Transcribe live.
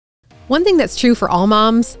One thing that's true for all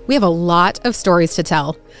moms, we have a lot of stories to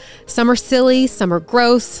tell. Some are silly, some are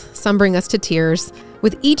gross, some bring us to tears.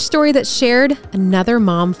 With each story that's shared, another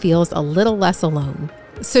mom feels a little less alone.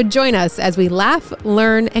 So join us as we laugh,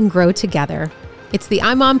 learn, and grow together. It's the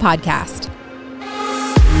iMom Podcast.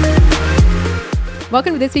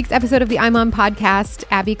 Welcome to this week's episode of the iMom Podcast.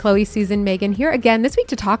 Abby, Chloe, Susan, Megan here again this week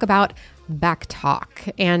to talk about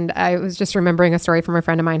Backtalk. And I was just remembering a story from a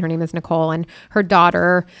friend of mine. Her name is Nicole, and her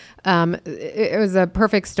daughter, it was a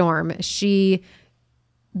perfect storm. She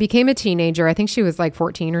became a teenager. I think she was like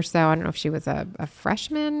 14 or so. I don't know if she was a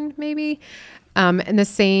freshman maybe. And the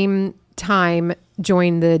same time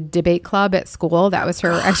joined the debate club at school. That was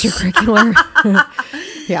her extracurricular.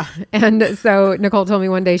 Yeah. And so Nicole told me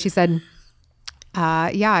one day, she said,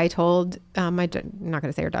 I told I'm not going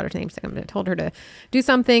to say her daughter's name. So I told her to do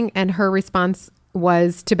something, and her response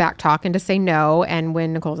was to backtalk and to say no. And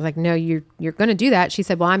when Nicole was like, "No, you're going to do that," she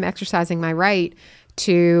said, "Well, I'm exercising my right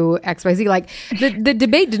to XYZ." Like the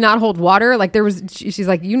debate did not hold water. Like she's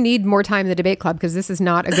like, "You need more time in the debate club because this is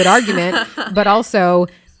not a good argument," but also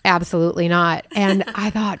absolutely not. And I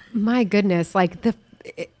thought, my goodness, like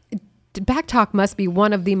Backtalk must be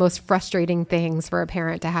one of the most frustrating things for a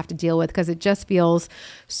parent to have to deal with, because it just feels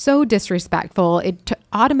so disrespectful. It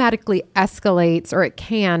automatically escalates, or it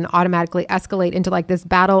can automatically escalate into like this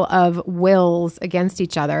battle of wills against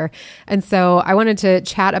each other. And so I wanted to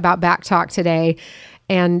chat about Backtalk today.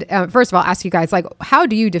 And first of all, ask you guys, like, how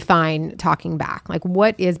do you define talking back? Like,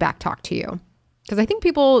 what is Backtalk to you? Because I think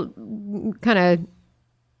people kind of,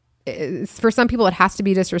 for some people, it has to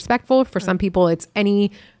be disrespectful. For some people, it's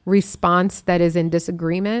any response that is in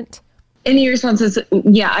disagreement. Any responses,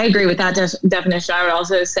 yeah, I agree with that definition. I would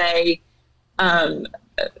also say,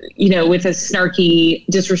 with a snarky,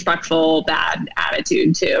 disrespectful, bad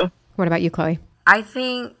attitude too. What about you, Chloe? I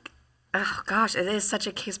think, it is such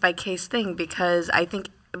a case-by-case thing, because I think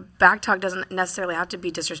backtalk doesn't necessarily have to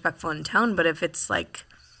be disrespectful in tone, but if it's like,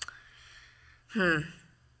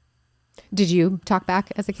 Did you talk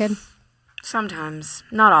back as a kid? Sometimes,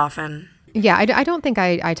 not often. Yeah, I don't think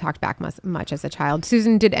I talked back much as a child.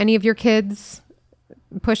 Susan, did any of your kids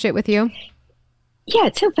push it with you? Yeah,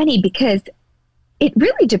 it's so funny because it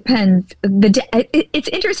really depends. It's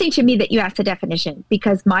interesting to me that you asked the definition,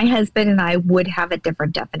 because my husband and I would have a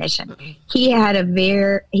different definition. He had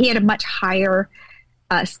a much higher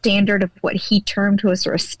standard of what he termed was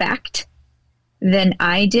respect than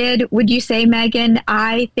I did. Would you say, Megan?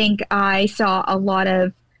 I think I saw a lot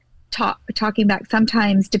of talking back.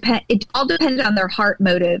 Sometimes it all depended on their heart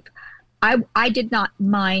motive. I did not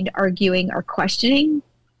mind arguing or questioning.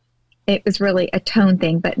 It was really a tone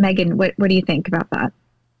thing. But Megan, what do you think about that?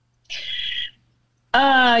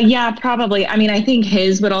 Yeah, probably. I mean, I think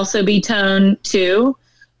his would also be tone too,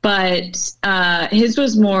 but his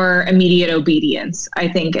was more immediate obedience. I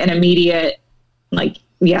think an immediate, like,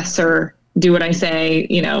 yes, sir, do what I say,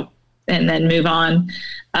 and then move on.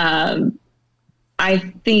 I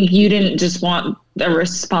think you didn't just want a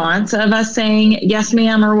response of us saying, yes,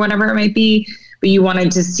 ma'am, or whatever it might be, but you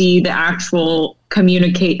wanted to see the actual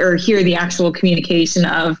hear the actual communication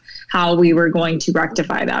of how we were going to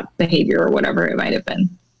rectify that behavior or whatever it might have been.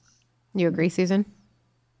 You agree, Susan?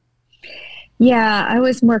 Yeah, I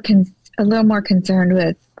was a little more concerned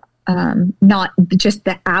with not just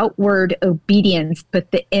the outward obedience,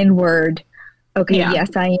 but the inward, okay, yeah.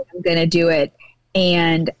 Yes, I am going to do it.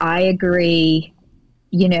 And I agree,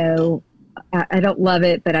 I don't love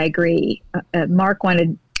it, but I agree. Mark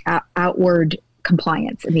wanted outward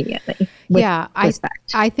compliance immediately. Yeah,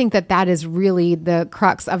 I think that is really the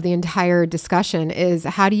crux of the entire discussion is,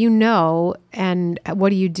 how do you know and what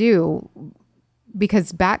do you do?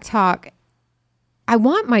 Because Backtalk, I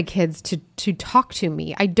want my kids to talk to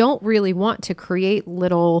me. I don't really want to create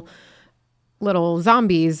little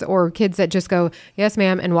zombies or kids that just go, yes,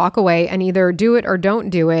 ma'am, and walk away and either do it or don't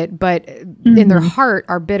do it, but in their heart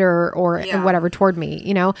are bitter or whatever toward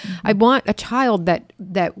me. I want a child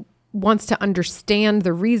that wants to understand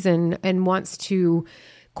the reason and wants to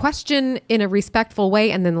question in a respectful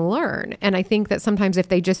way and then learn. And I think that sometimes if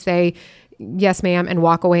they just say, yes, ma'am, and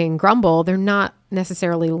walk away and grumble, they're not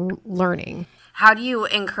necessarily learning. How do you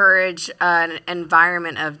encourage an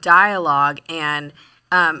environment of dialogue and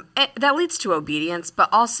that leads to obedience, but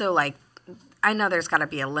also, like, I know there's got to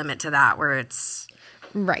be a limit to that where it's...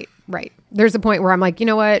 Right. There's a point where I'm like, you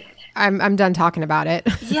know what? I'm done talking about it.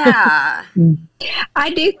 Yeah. I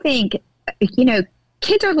do think,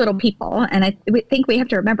 kids are little people, and I think we have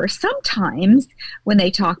to remember sometimes when they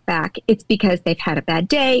talk back, it's because they've had a bad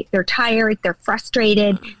day, they're tired, they're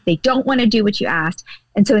frustrated, they don't want to do what you asked.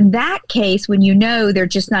 And so in that case, when they're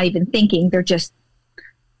just not even thinking, they're just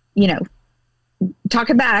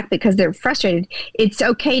talking back because they're frustrated, it's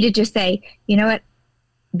okay to just say, you know what,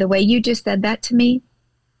 the way you just said that to me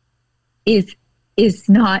is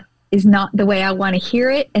not the way I want to hear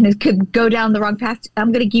it, and it could go down the wrong path.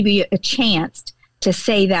 I'm going to give you a chance to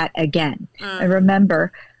say that again. And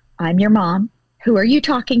remember, I'm your mom. Who are you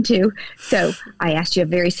talking to? So I asked you a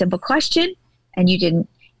very simple question and you didn't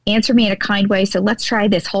answer me in a kind way. So let's try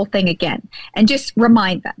this whole thing again, and just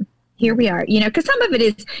remind them. Here we are, because some of it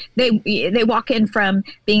is they walk in from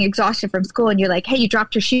being exhausted from school and you're like, hey, you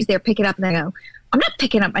dropped your shoes there, pick it up. And they go, I'm not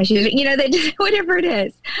picking up my shoes. They just, whatever it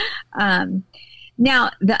is. Now,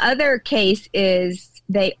 the other case is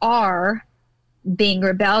they are being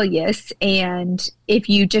rebellious. And if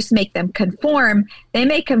you just make them conform, they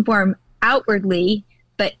may conform outwardly,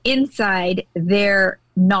 but inside they're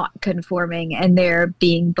not conforming and they're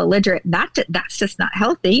being belligerent. That's just not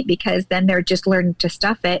healthy, because then they're just learning to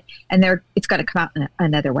stuff it and it's going to come out in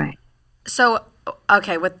another way. So,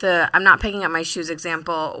 okay, with the I'm not picking up my shoes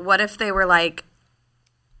example, what if they were like,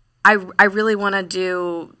 I really want to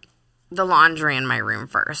do the laundry in my room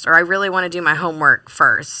first, or I really want to do my homework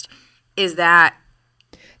first? Is that...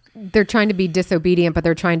 They're trying to be disobedient, but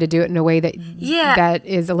they're trying to do it in a way that that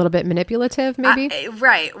is a little bit manipulative, maybe?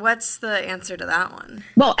 Right. What's the answer to that one?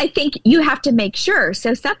 Well, I think you have to make sure.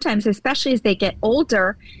 So sometimes, especially as they get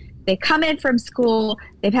older, they come in from school,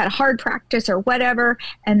 they've had a hard practice or whatever,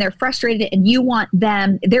 and they're frustrated, and you want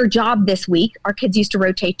them, their job this week, our kids used to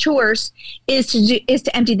rotate chores, is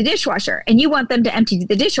to empty the dishwasher. And you want them to empty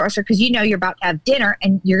the dishwasher because you're about to have dinner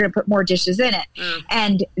and you're going to put more dishes in it.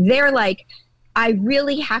 And they're like, I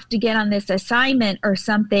really have to get on this assignment or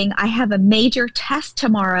something. I have a major test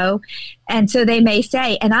tomorrow. And so they may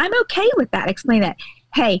say, and I'm okay with that. Explain that.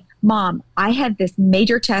 Hey, Mom, I have this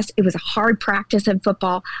major test. It was a hard practice in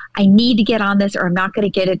football. I need to get on this or I'm not going to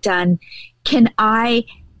get it done. Can I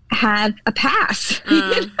have a pass?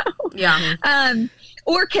 Yeah.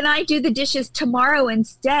 Or can I do the dishes tomorrow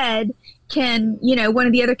instead? Can, one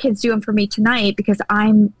of the other kids do them for me tonight because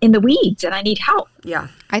I'm in the weeds and I need help? Yeah.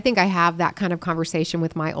 I think I have that kind of conversation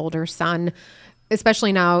with my older son,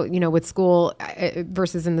 especially now, with school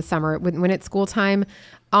versus in the summer. When it's school time,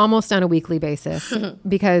 almost on a weekly basis,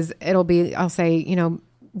 because I'll say,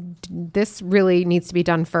 this really needs to be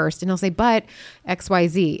done first. And he'll say, but X, Y,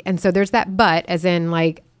 Z. And so there's that but, as in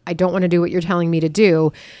like, I don't want to do what you're telling me to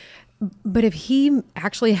do. But if he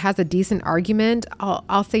actually has a decent argument,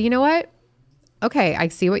 I'll say, you know what? Okay, I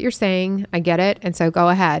see what you're saying. I get it. And so go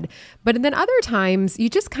ahead. But then other times you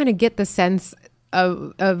just kind of get the sense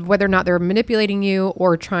of whether or not they're manipulating you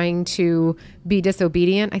or trying to be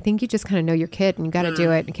disobedient. I think you just kind of know your kid and you got to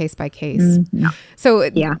do it case by case. Mm-hmm. So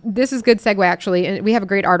this is good segue actually. And we have a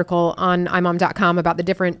great article on imom.com about the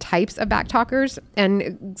different types of backtalkers.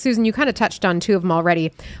 And Susan, you kind of touched on two of them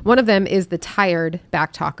already. One of them is the tired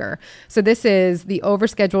backtalker. So this is the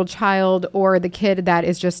overscheduled child or the kid that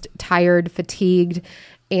is just tired, fatigued,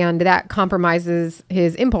 and that compromises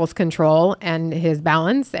his impulse control and his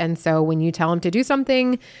balance. And so when you tell him to do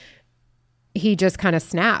something, he just kind of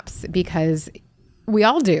snaps, because we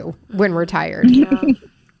all do when we're tired. Yeah.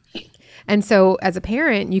 And so as a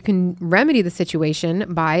parent, you can remedy the situation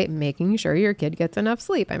by making sure your kid gets enough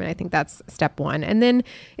sleep. I mean, I think that's step one. And then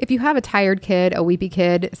if you have a tired kid, a weepy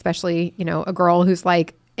kid, especially, a girl who's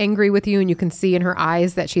like angry with you and you can see in her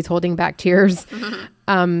eyes that she's holding back tears,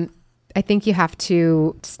 I think you have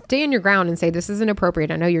to stay in your ground and say, this isn't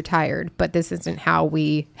appropriate. I know you're tired, but this isn't how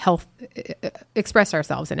we express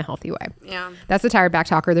ourselves in a healthy way. Yeah. That's the tired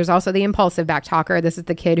backtalker. There's also the impulsive backtalker. This is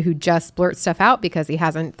the kid who just blurts stuff out because he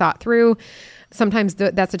hasn't thought through. Sometimes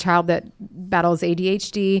that's a child that battles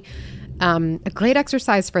ADHD. A great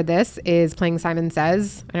exercise for this is playing Simon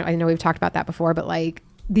Says. I know we've talked about that before, but like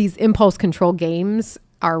these impulse control games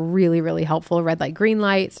are really, really helpful. Red light, green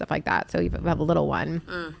light, stuff like that. So you have a little one.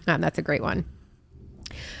 That's a great one.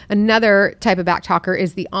 Another type of backtalker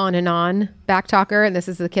is the on and on backtalker. And this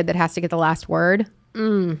is the kid that has to get the last word.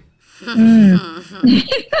 Just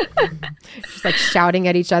like shouting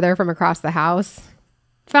at each other from across the house.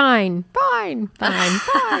 Fine.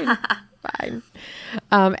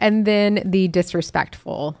 And then the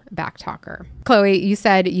disrespectful backtalker. Chloe, you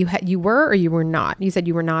said you were or you were not? You said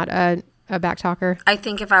you were not a backtalker? I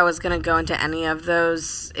think if I was going to go into any of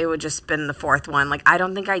those, it would just been the fourth one. Like, I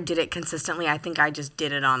don't think I did it consistently. I think I just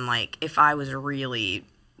did it on, like, if I was really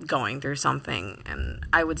going through something and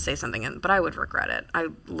I would say something, but I would regret it. I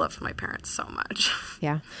love my parents so much.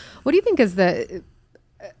 Yeah. What do you think is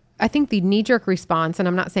I think the knee-jerk response, and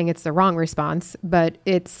I'm not saying it's the wrong response, but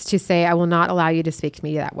it's to say, I will not allow you to speak to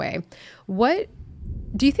me that way. What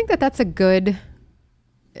do you think that's a good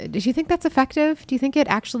do you think that's effective? Do you think it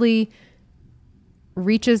actually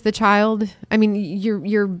reaches the child? I mean,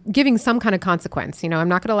 you're giving some kind of consequence. I'm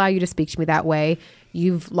not going to allow you to speak to me that way.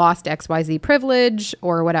 You've lost XYZ privilege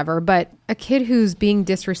or whatever. But a kid who's being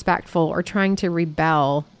disrespectful or trying to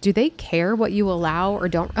rebel, do they care what you allow or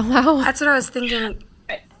don't allow? That's what I was thinking.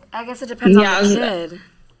 I guess it depends on the kid.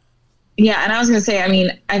 Yeah, and I was going to say,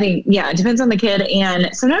 I think, it depends on the kid.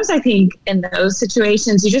 And sometimes I think in those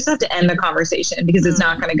situations, you just have to end the conversation because it's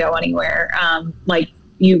not going to go anywhere. Like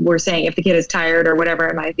you were saying, if the kid is tired or whatever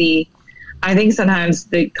it might be, I think sometimes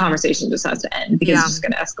the conversation just has to end because it's just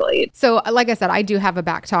going to escalate. So like I said, I do have a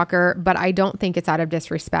back talker, but I don't think it's out of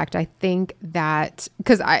disrespect. I think that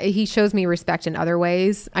because he shows me respect in other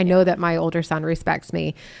ways. I know that my older son respects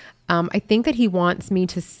me. I think that he wants me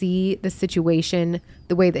to see the situation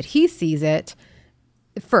the way that he sees it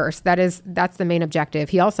first. That's the main objective.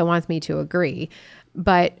 He also wants me to agree.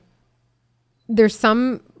 But there's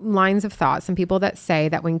some lines of thought, some people that say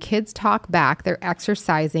that when kids talk back, they're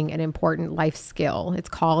exercising an important life skill. It's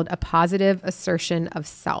called a positive assertion of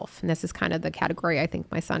self. And this is kind of the category I think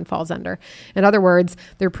my son falls under. In other words,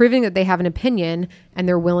 they're proving that they have an opinion and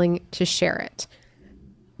they're willing to share it,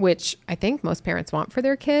 which I think most parents want for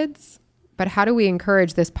their kids. But how do we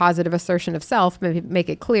encourage this positive assertion of self, maybe make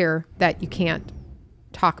it clear that you can't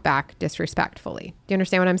talk back disrespectfully? Do you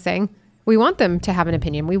understand what I'm saying? We want them to have an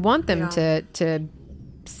opinion. We want them to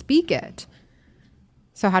speak it.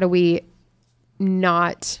 So how do we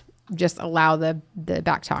not just allow the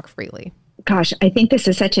back talk freely? Gosh, I think this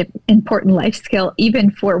is such an important life skill,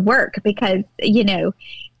 even for work, because,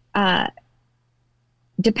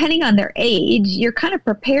 depending on their age, you're kind of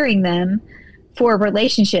preparing them for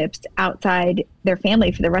relationships outside their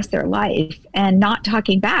family for the rest of their life. And not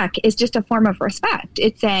talking back is just a form of respect.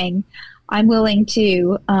 It's saying, I'm willing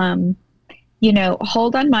to,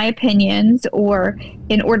 hold on my opinions or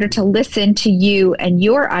in order to listen to you and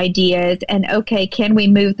your ideas. And okay, can we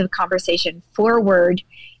move the conversation forward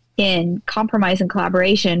in compromise and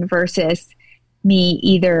collaboration versus me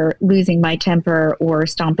either losing my temper or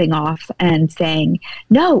stomping off and saying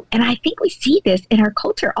no. And I think we see this in our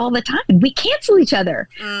culture all the time. We cancel each other,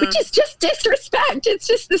 which is just disrespect. It's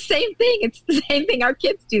just the same thing. It's the same thing our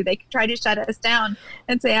kids do. They try to shut us down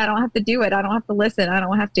and say, I don't have to do it. I don't have to listen. I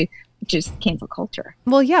don't have to. Just cancel culture.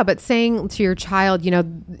 Well, yeah, but saying to your child,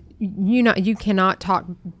 you cannot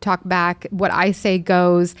talk back. What I say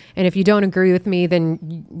goes, and if you don't agree with me,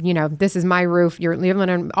 then this is my roof. You're living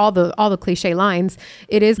on all the cliche lines.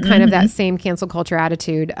 It is kind of that same cancel culture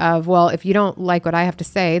attitude of, well, if you don't like what I have to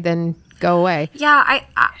say, then go away. Yeah,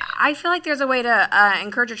 I feel like there's a way to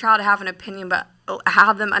encourage your child to have an opinion, but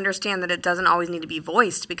have them understand that it doesn't always need to be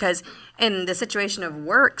voiced. Because in the situation of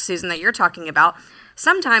work, Susan, that you're talking about,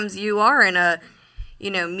 sometimes you are in a,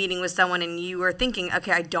 meeting with someone and you are thinking,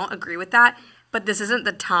 okay, I don't agree with that, but this isn't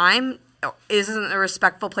the time. This isn't a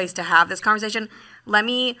respectful place to have this conversation.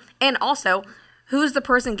 And also, who's the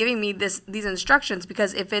person giving me these instructions?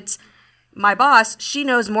 Because if it's my boss, she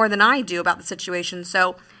knows more than I do about the situation.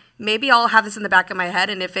 So maybe I'll have this in the back of my head,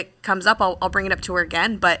 and if it comes up, I'll bring it up to her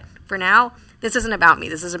again. But for now, this isn't about me.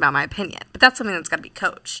 This is about my opinion. But that's something that's got to be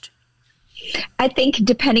coached. I think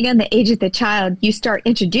depending on the age of the child, you start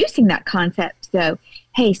introducing that concept. So,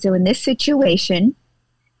 hey, so in this situation,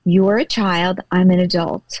 you're a child, I'm an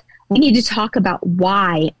adult. We need to talk about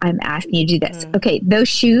why I'm asking you to do this. Okay, those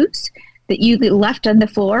shoes that you left on the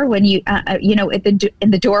floor when you, in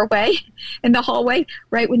the doorway, in the hallway,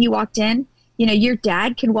 right when you walked in, your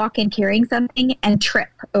dad can walk in carrying something and trip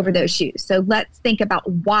over those shoes. So let's think about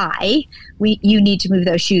why you need to move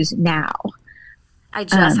those shoes now. I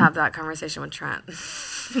just have that conversation with Trent.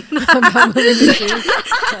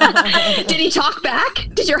 Did he talk back?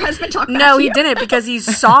 Did your husband talk back? No, he didn't, because he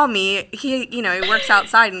saw me. He works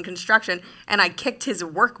outside in construction, and I kicked his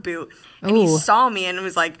work boot, and he saw me and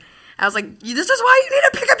was like, I was like, this is why you need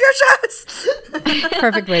to pick up your shoes.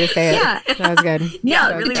 Perfect way to say it. Yeah. That was good. Yeah,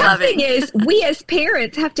 no, really the love it. The thing is, we as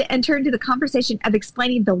parents have to enter into the conversation of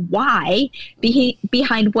explaining the why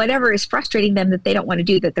behind whatever is frustrating them that they don't want to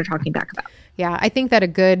do, that they're talking back about. Yeah, I think that a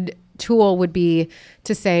good tool would be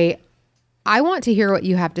to say, I want to hear what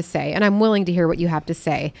you have to say, and I'm willing to hear what you have to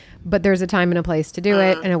say, but there's a time and a place to do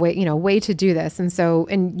it, and a way to do this.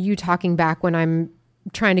 And you talking back when I'm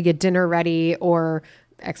trying to get dinner ready or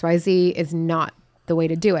XYZ is not the way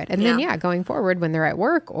to do it. And then, going forward when they're at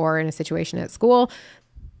work or in a situation at school,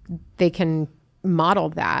 they can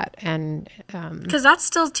modeled that. And because that's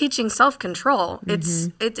still teaching self-control.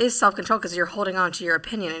 It is self-control because you're holding on to your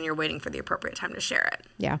opinion and you're waiting for the appropriate time to share it.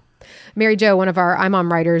 Yeah. Mary Jo, one of our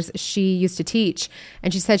iMom writers, she used to teach,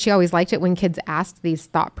 and she said she always liked it when kids asked these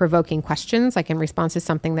thought-provoking questions, like in response to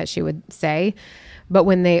something that she would say. But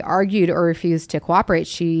when they argued or refused to cooperate,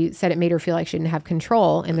 she said it made her feel like she didn't have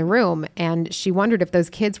control in the room. And she wondered if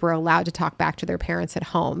those kids were allowed to talk back to their parents at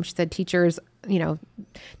home. She said teachers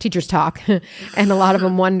talk. And a lot of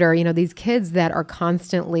them wonder, these kids that are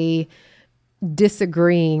constantly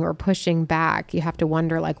disagreeing or pushing back, you have to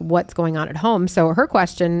wonder like what's going on at home. So her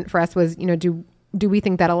question for us was, do we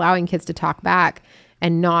think that allowing kids to talk back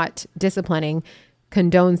and not disciplining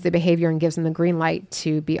condones the behavior and gives them the green light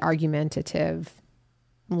to be argumentative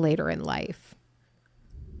later in life?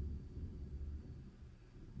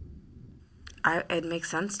 It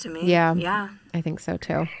makes sense to me. Yeah. I think so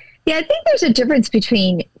too. Yeah, I think there's a difference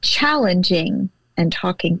between challenging and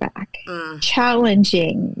talking back.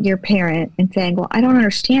 Challenging your parent and saying, well, I don't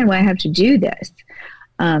understand why I have to do this,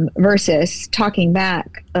 versus talking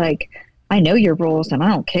back like, I know your rules and I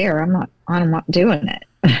don't care. I'm not doing it.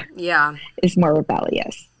 Yeah. Is more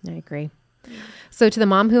rebellious. I agree. So to the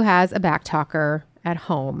mom who has a backtalker at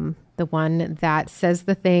home, the one that says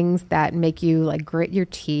the things that make you like grit your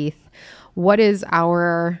teeth, what's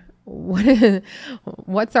our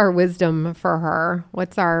wisdom for her?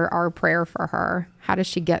 What's our prayer for her? How does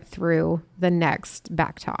she get through the next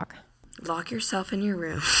backtalk? Lock yourself in your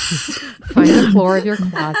room. Find the floor of your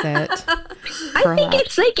closet. I think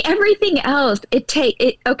it's like everything else. Okay,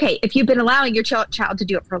 if you've been allowing your child to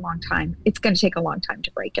do it for a long time, it's going to take a long time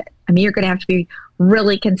to break it. I mean, you're going to have to be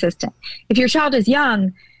really consistent. If your child is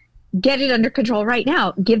young, get it under control right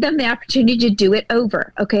now. Give them the opportunity to do it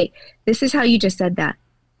over. Okay, this is how you just said that.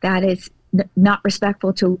 That is not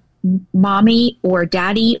respectful to mommy or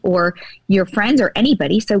daddy or your friends or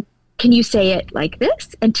anybody. So can you say it like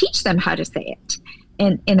this and teach them how to say it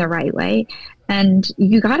in the right way? And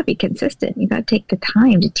you got to be consistent. You got to take the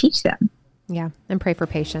time to teach them. Yeah. And pray for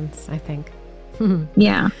patience, I think.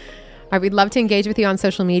 Yeah. All right, we'd love to engage with you on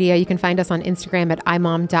social media. You can find us on Instagram at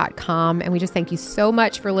imom.com. And we just thank you so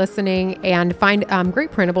much for listening, and find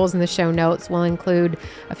great printables in the show notes. We'll include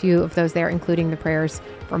a few of those there, including the prayers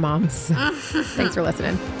for moms. Thanks for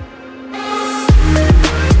listening.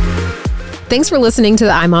 Thanks for listening to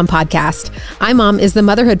the iMom podcast. iMom is the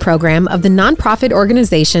motherhood program of the nonprofit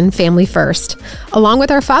organization Family First. Along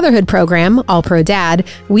with our fatherhood program, All Pro Dad,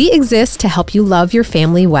 we exist to help you love your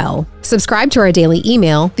family well. Subscribe to our daily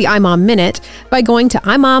email, the iMom Minute, by going to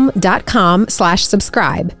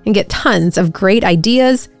imom.com/subscribe and get tons of great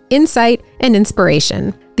ideas, insight, and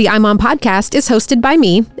inspiration. The iMom podcast is hosted by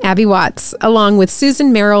me, Abby Watts, along with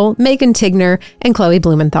Susan Merrill, Megan Tigner, and Chloe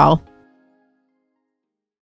Blumenthal.